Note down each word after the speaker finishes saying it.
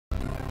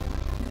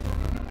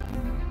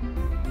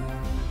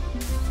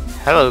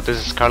Hello,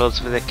 this is Carlos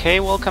with a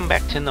K. Welcome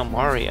back to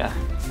Gnomoria.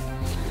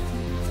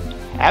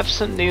 I have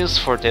some news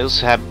for those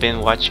who have been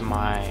watching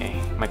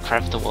my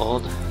Craft the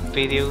World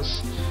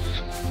videos.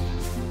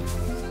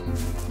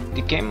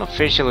 The game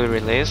officially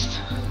released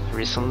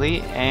recently,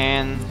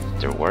 and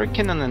they're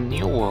working on a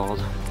new world,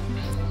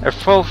 a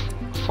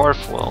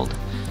fourth world.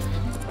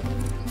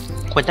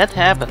 When that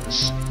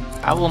happens,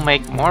 I will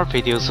make more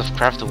videos of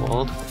Craft the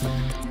World,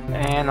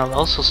 and I'll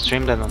also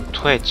stream them on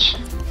Twitch.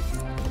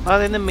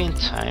 But in the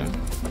meantime,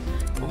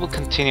 we will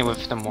continue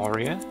with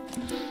Gnomoria,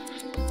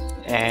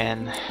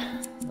 and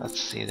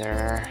let's see,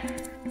 they're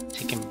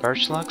taking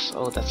birch logs.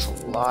 Oh, that's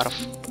a lot of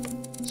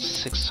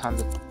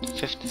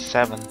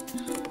 657.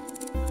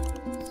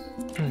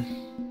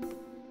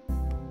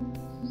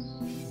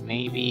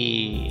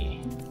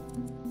 Maybe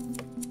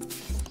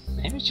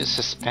just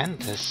suspend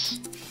this.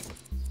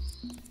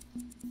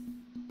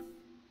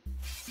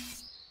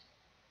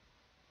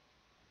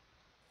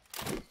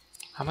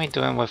 How am I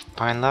doing with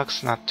pine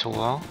logs? Not too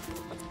well.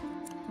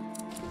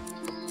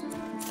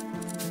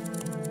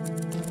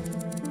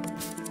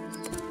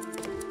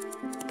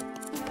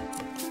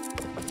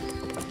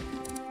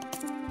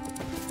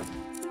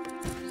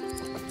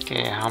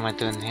 Okay, how am I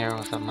doing here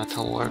with a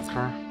metal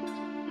worker?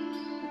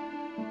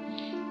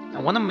 I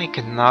want to make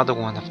another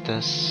one of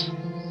this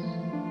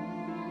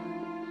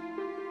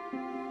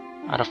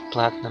out of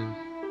platinum.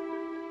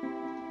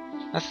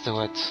 Let's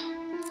do it.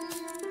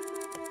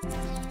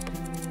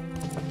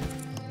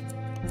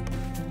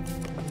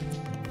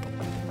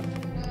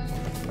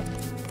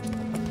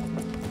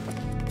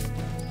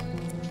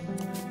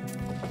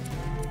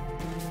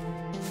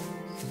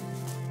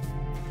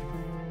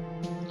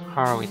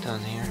 How are we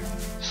doing here?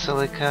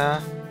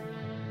 Silica,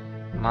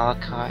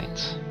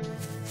 malachite,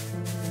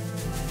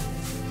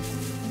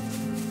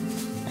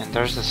 and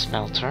there's the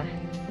smelter.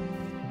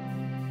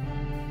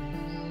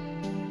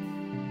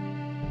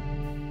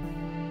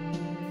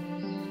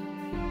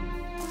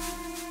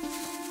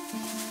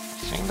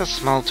 I think the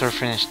smelter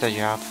finished the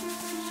job.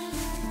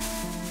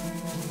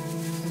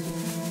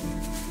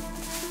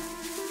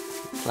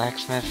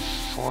 Blacksmith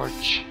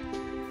forge.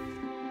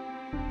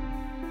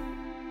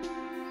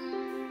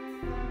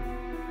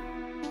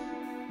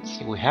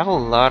 We have a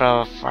lot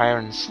of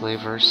iron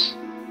slivers.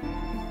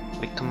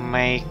 We can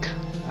make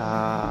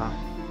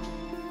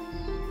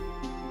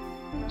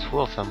 2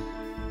 of them.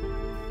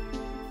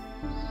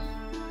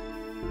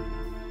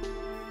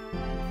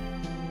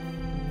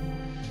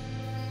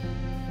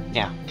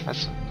 Yeah,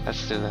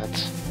 let's do that.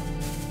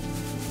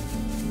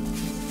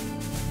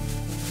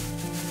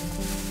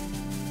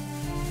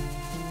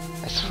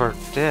 As for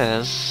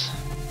this,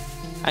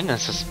 I'm gonna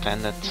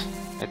suspend it.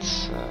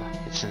 It's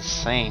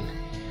insane.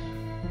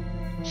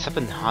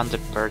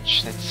 700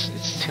 birch,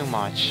 it's too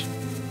much.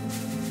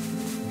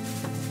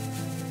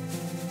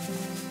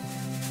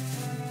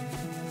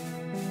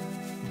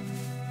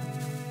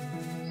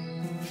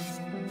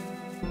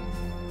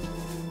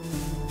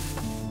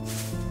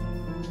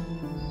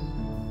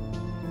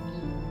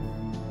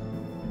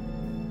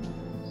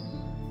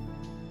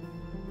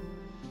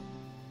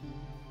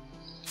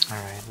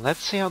 Alright, let's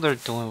see how they're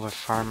doing with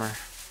farmer.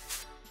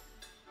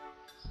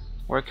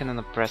 Working on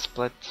the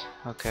breastplate,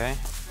 okay.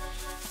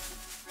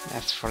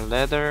 As for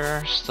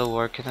leather, still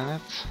working on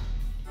it.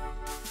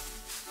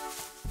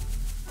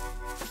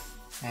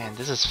 And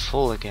this is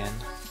full again.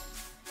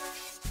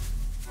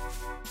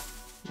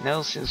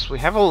 Now, since we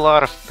have a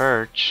lot of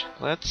birch,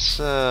 let's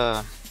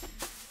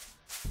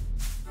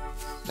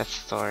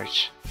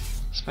storage.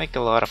 Let's make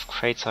a lot of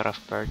crates out of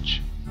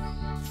birch.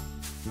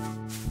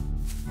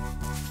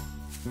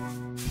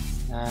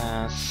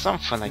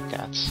 Something like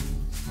that.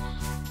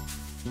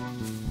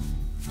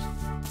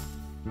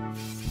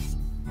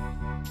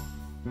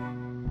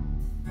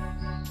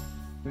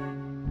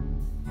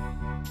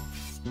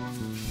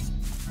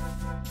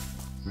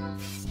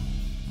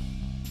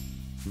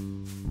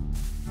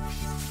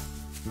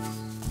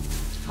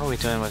 How are we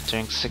doing with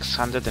drink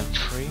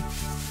 603?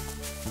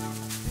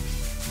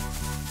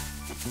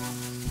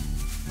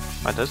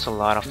 Wow, that's a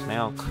lot of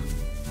milk.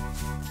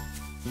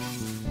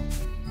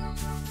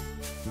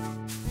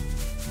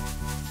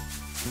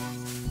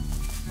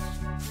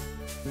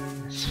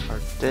 As for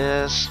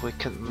this, we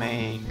could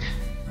make...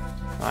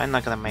 No, I'm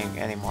not gonna make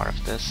any more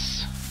of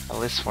this, at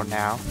least for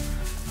now.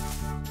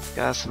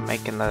 Guess I'm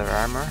making leather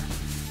armor.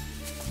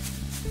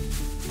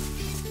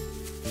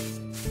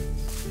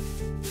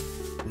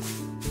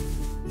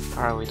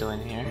 How are we doing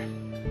here?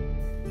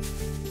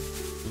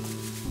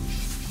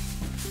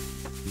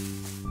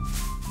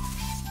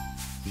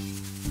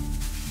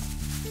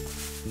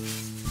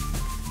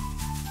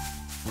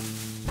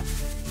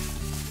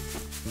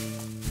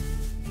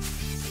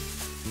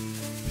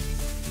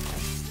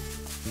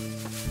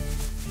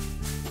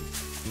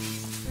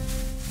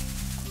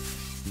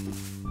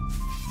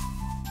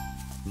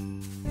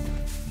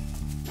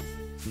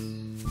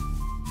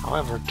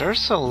 However,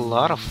 there's a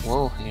lot of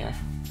wool here.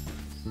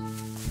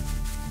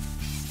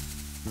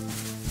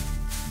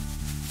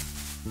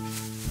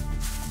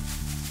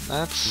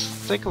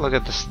 Let's take a look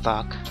at the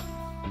stock.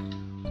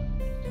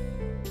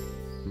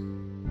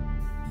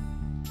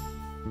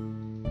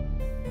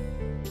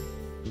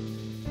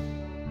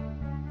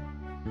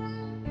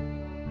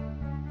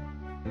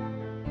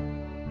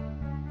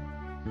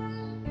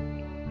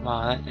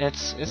 Wow,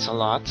 it's a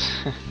lot.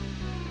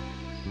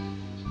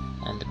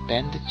 And the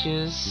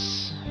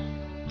bandages.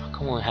 How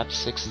come we have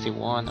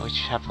 61? We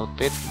should have a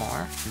bit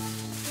more.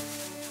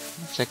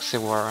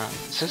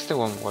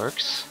 61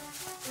 works.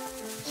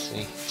 Let's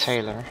see,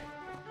 Taylor.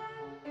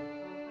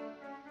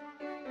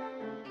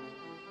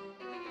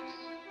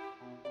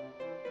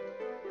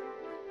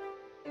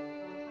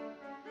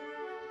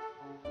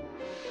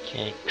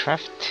 Okay,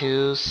 craft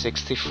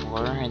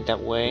 264, and that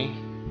way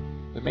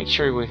we make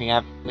sure we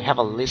have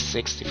at least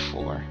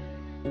 64.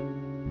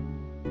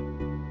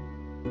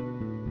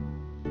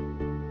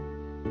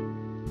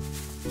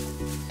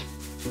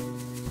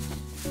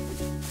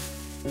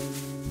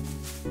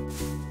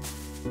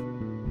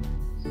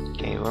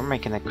 Okay, we're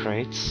making the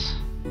crates.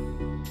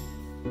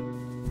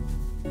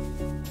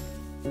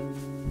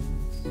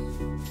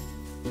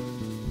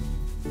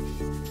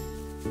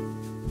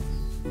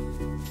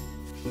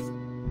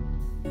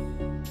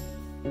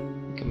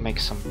 We can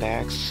make some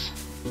bags.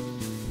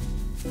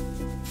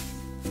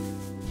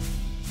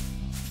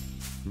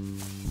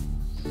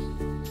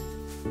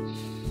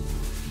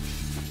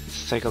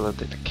 Let's take a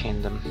look at the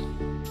kingdom.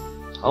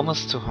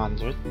 Almost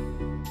 200.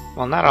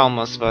 Well, not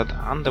almost, but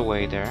on the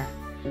way there.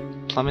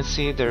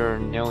 Diplomacy, there are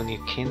no new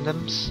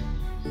kingdoms.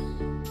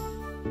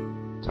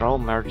 They're all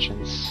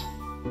merchants.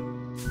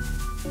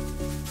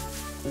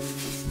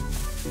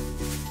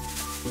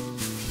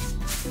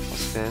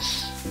 What's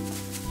this?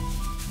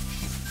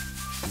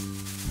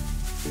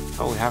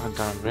 Oh, we haven't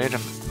gotten rid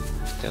of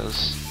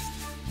those.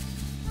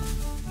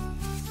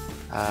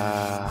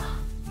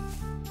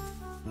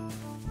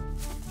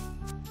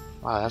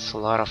 Wow, that's a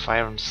lot of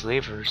iron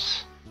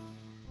slivers.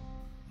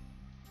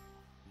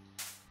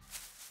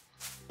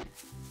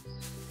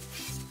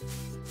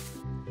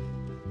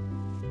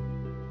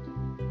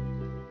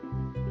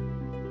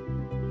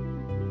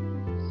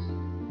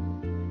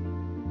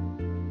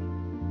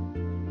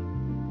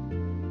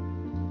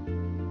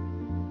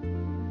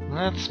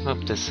 Let's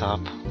move this up.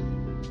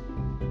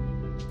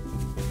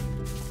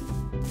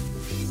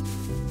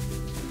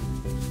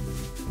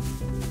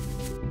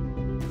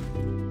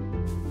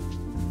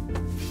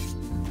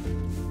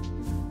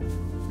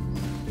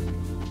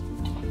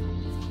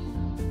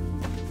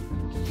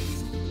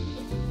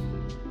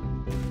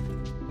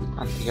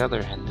 On the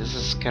other hand, this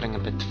is getting a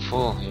bit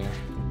full here.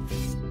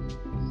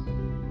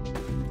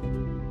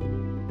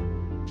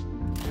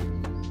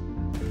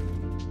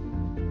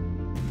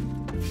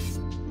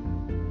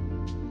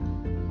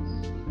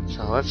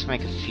 So let's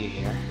make a few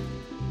here.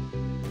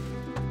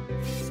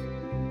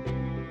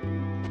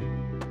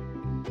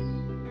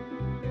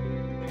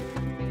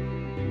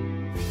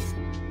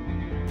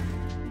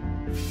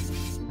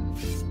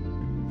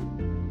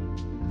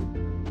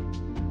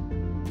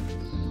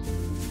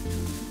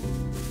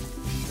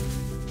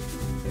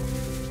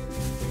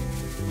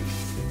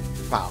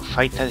 Wow,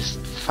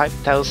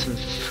 5,000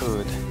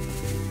 food.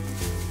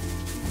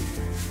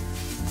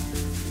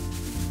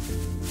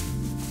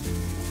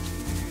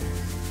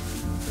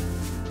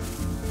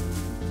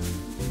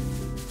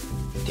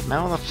 The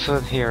amount of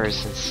food here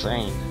is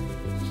insane.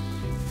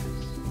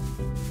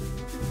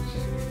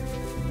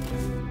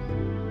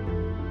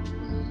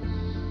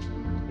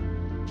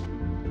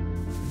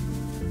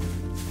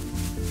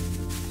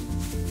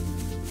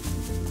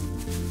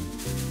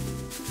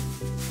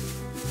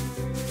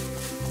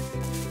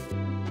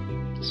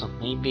 So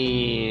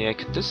maybe I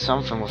could do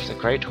something with the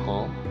Great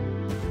Hall.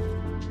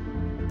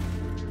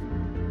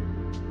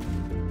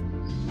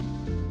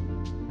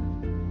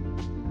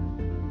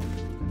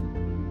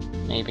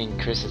 Maybe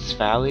increase its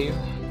value.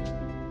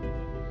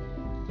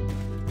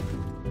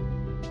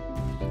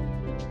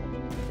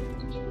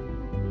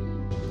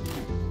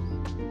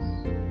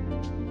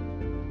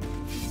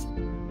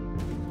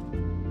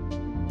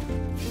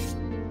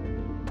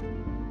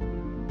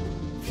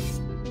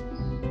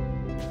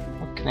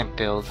 What can I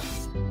build?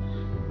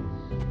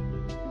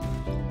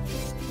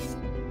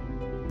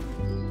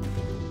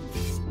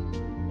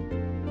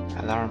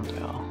 Alarm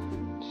bell.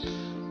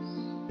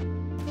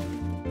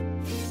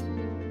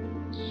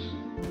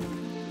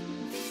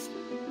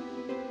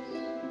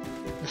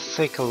 Let's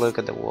take a look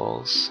at the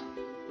walls.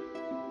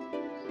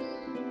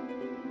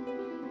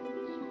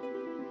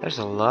 There's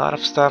a lot of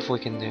stuff we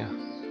can do.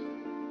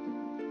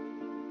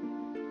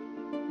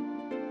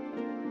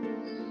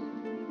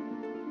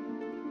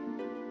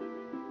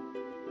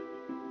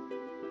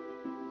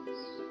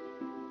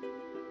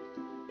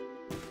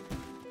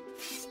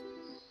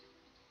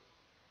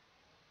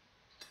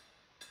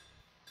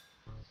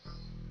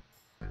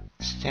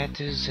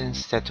 Statues and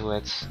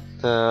statuettes.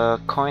 The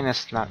coin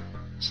has not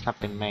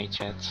been made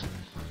yet.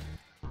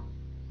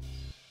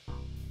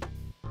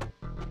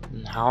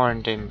 And how are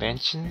the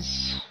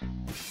inventions?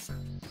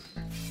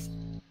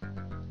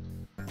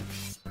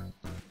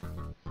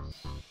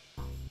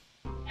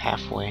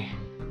 Halfway.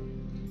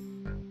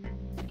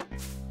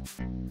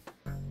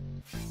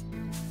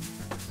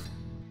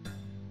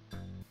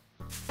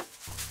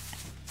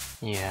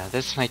 Yeah,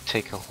 this might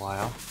take a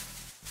while.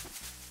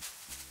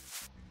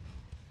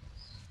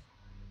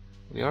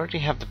 We already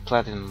have the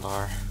platinum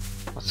bar.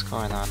 What's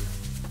going on?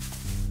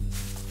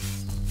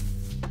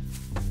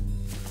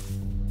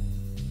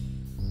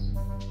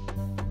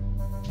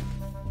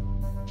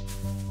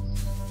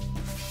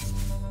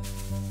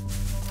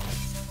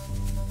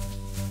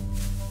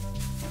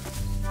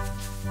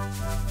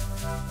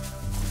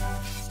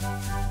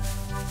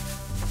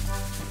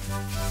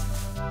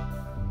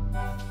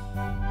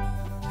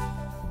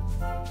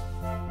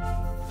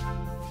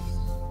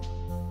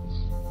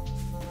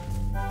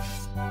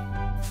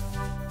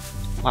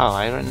 Wow,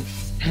 iron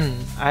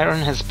iron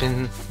has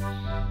been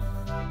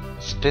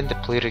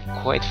depleted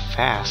quite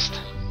fast.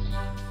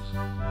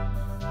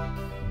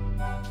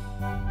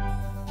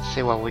 Let's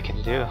see what we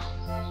can do.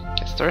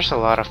 Cause there's a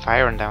lot of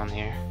iron down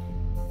here.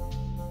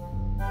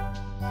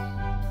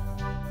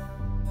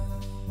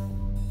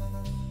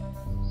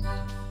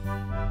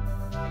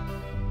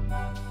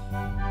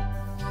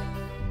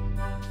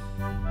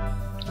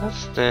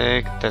 Let's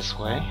dig this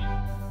way.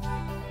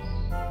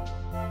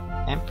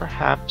 And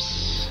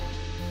perhaps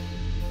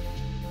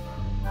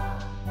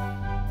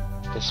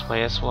this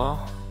way as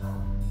well.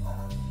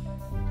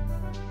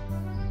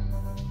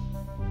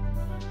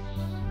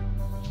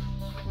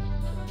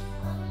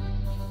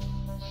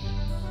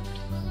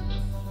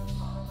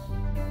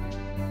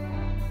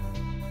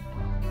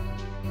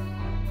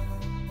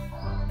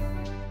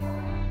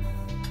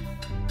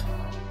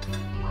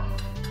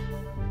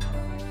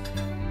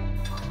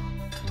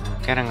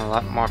 Getting a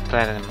lot more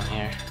platinum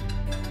here,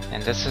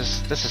 and this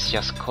is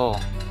just coal.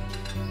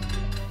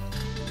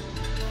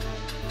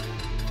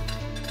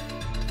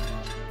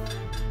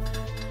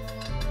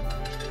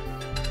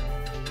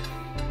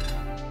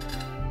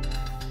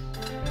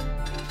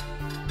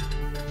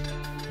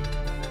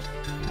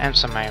 And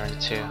some iron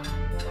too.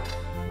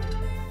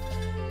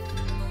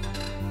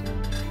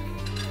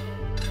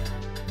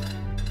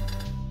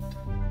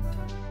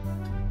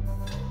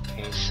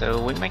 Okay,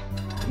 so we might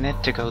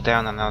need to go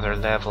down another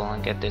level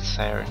and get this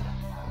iron.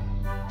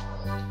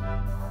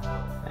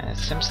 And it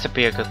seems to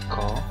be a good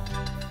call.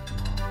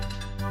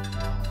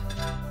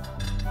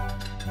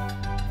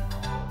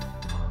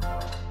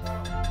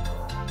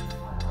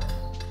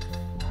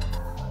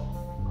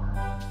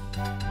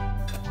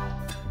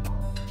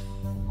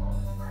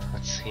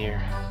 What's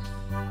here?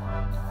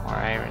 More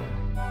iron.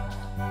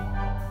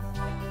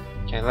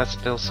 Okay, let's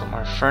build some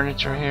more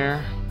furniture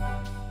here.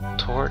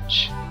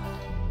 Torch.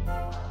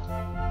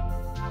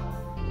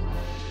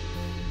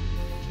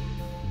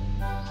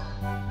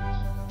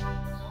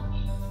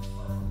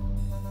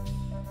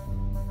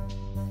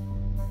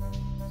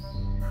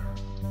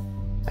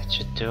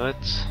 Should do it.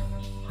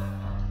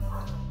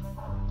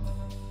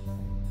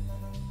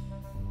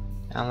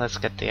 And let's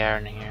get the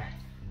iron here.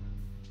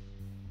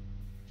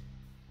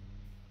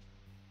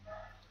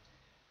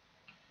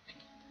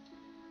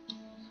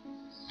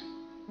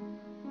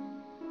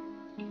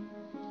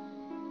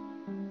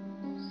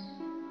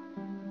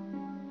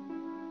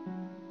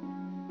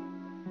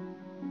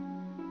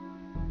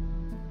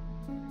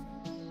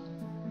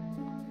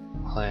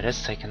 Well, it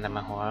is taking them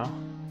a while.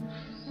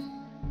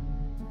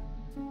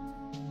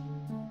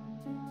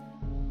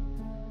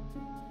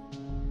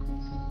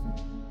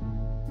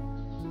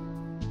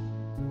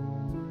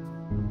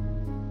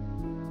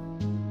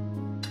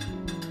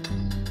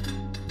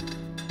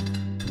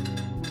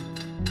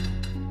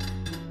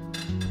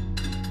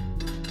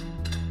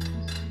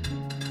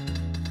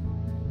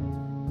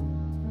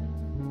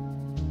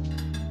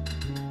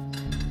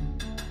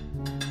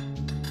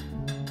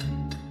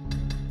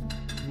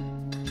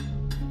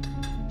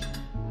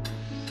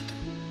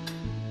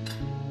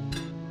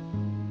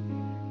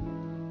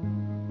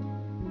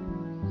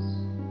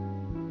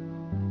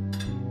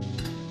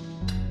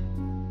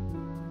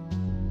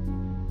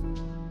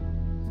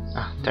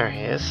 Ah, there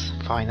he is,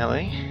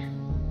 finally.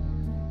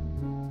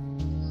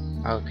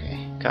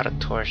 Okay, got a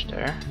torch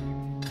there.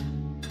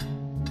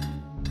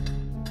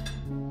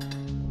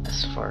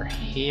 As for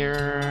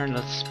here,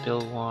 let's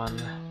build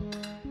one.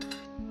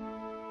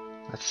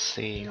 Let's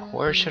see,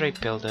 where should I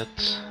build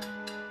it?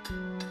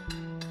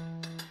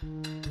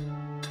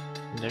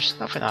 There's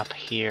nothing up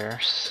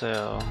here,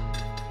 so...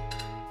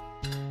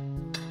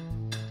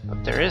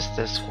 But there is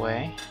this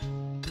way.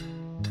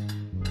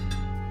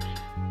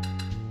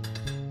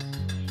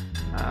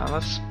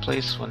 Let's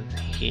place one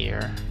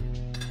here.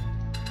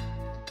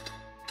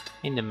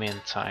 In the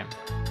meantime.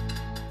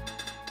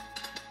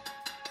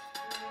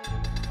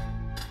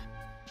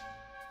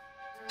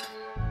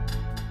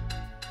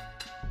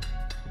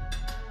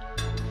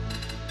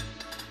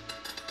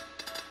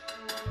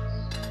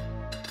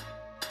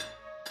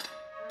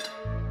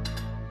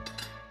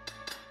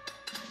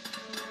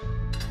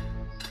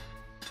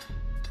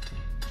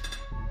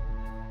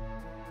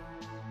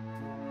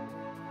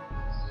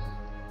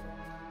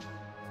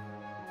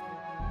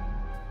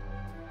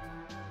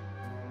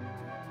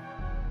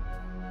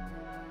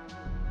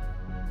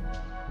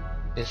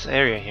 This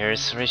area here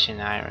is rich in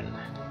iron.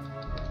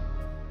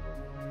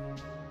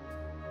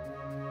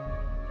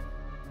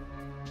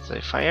 So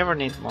if I ever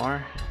need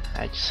more,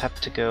 I just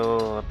have to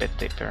go a bit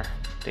deeper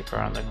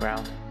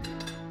underground.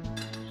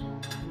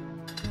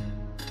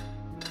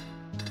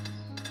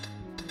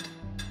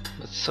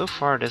 But so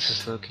far this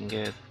is looking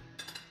good.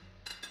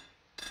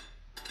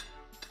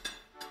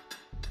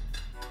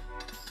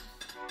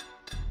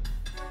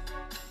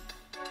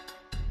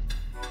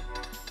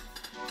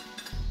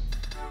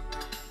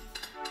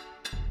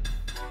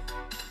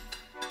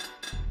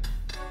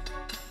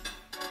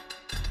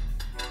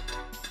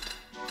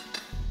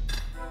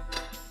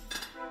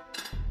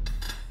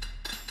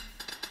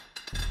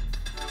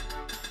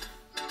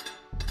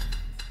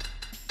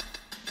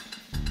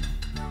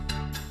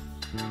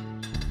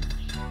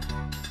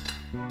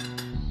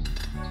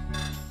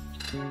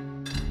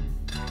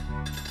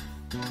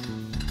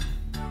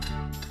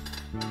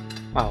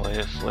 Wow,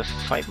 if with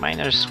 5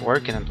 miners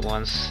working at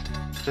once,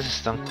 this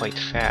is done quite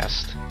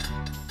fast.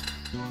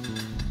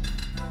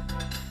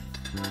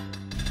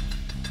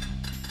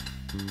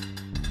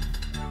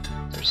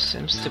 There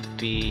seems to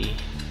be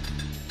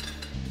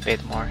a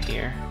bit more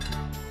here.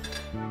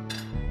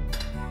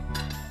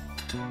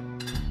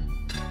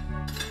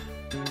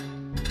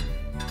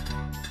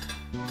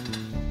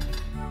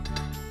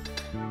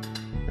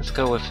 Let's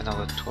go with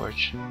another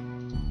torch.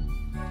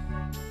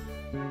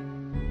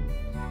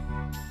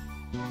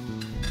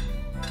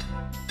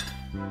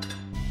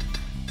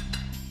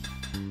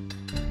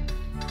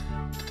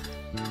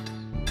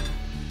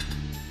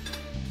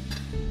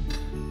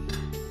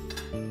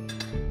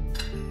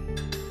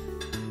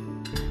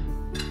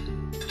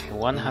 Okay,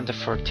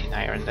 114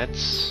 iron,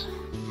 that's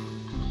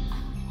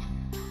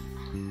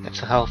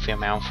a healthy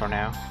amount for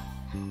now.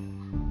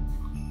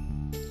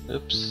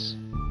 Oops.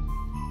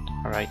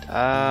 Alright,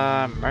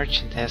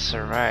 merchant has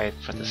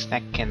arrived for the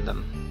Snack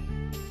Kingdom.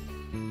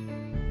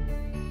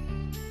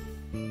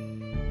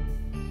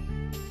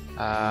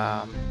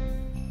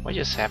 What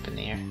just happened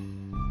here?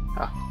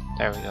 Oh,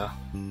 there we go.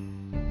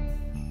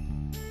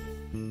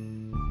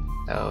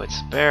 Oh,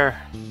 it's a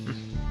bear.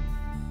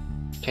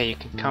 Okay, you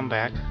can come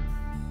back.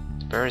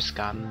 The bear is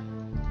gone.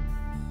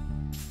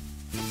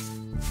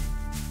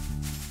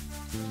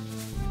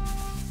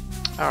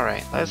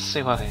 Alright, let's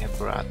see what I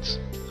brought.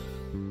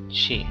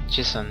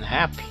 She's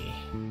unhappy.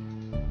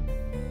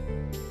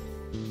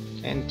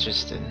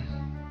 Interesting.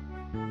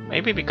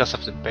 Maybe because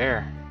of the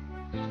bear.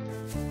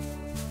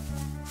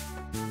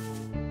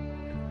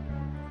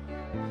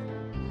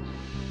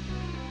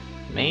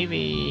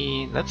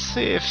 Maybe let's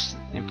see if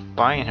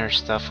buying her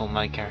stuff will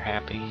make her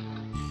happy.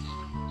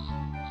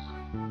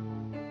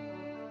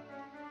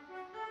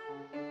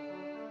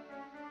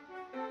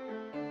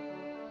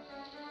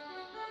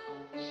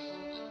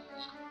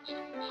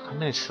 How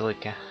many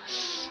silica?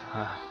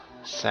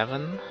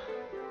 7?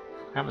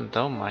 I haven't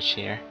done much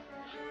here.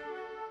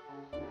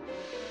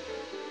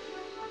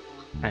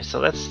 Alright, so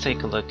let's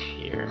take a look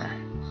here.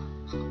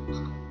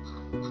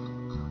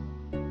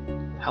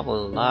 How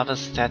will lava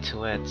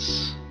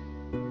statuettes?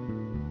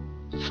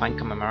 Fine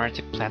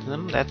commemorative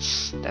platinum?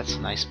 That's a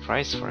nice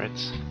price for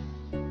it.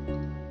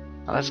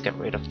 Now let's get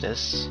rid of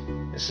this.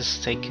 This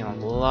is taking a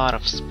lot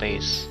of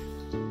space.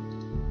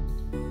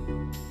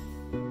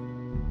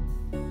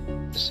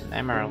 There's an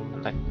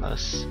emerald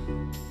necklace.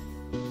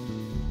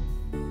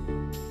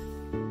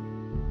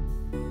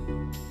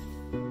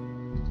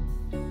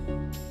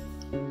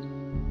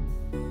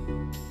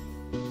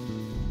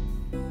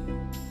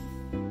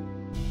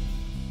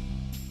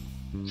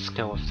 Let's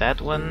go with that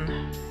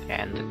one,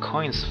 and the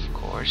coins, of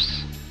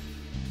course.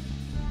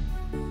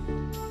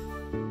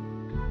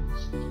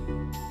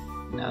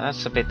 Now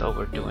that's a bit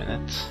overdoing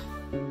it.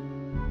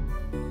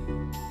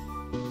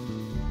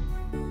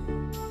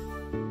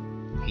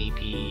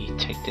 Maybe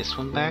take this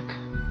one back.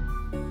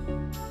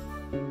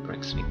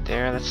 Brings me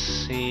there. Let's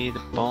see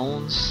the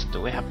bones.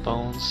 Do we have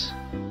bones?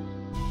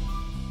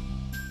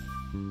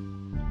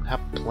 We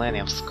have plenty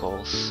of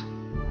skulls.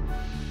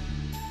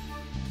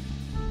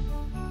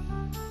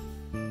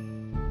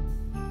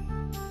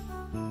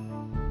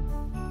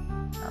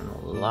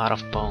 A lot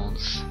of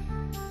bones.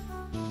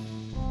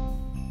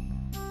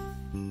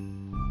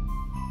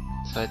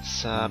 So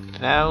it's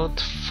about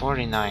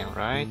 49,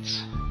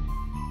 right?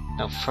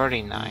 No,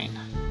 39.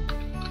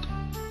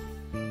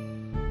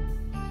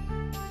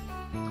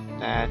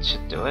 That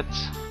should do it.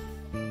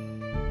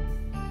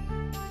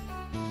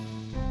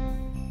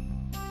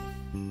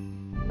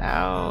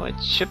 Now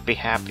it should be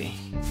happy.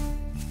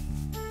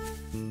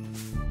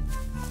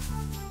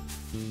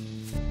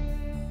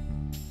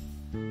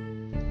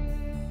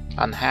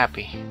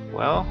 Unhappy.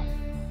 Well,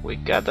 we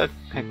got a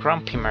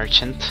grumpy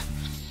merchant.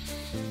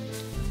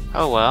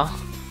 Oh well.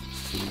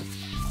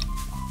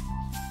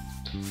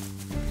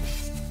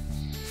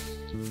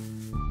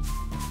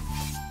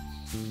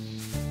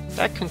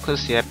 That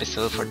concludes the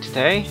episode for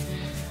today.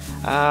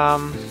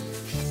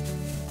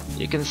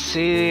 You can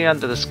see on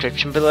the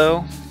description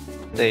below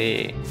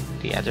the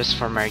address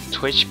for my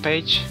Twitch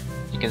page.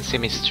 You can see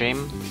me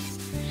stream.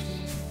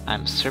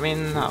 I'm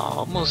streaming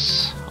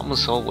almost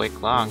all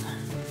week long.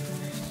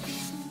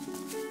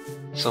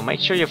 So make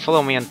sure you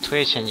follow me on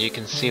Twitch and you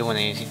can see when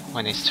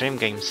I stream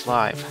games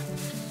live.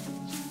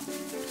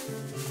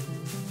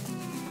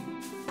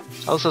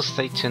 Also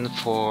stay tuned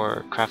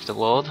for Craft the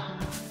World.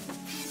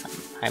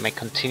 I may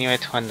continue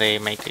it when they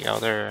make the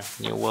other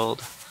new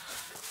world.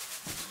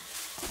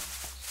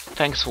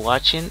 Thanks for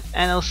watching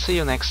and I'll see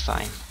you next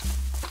time.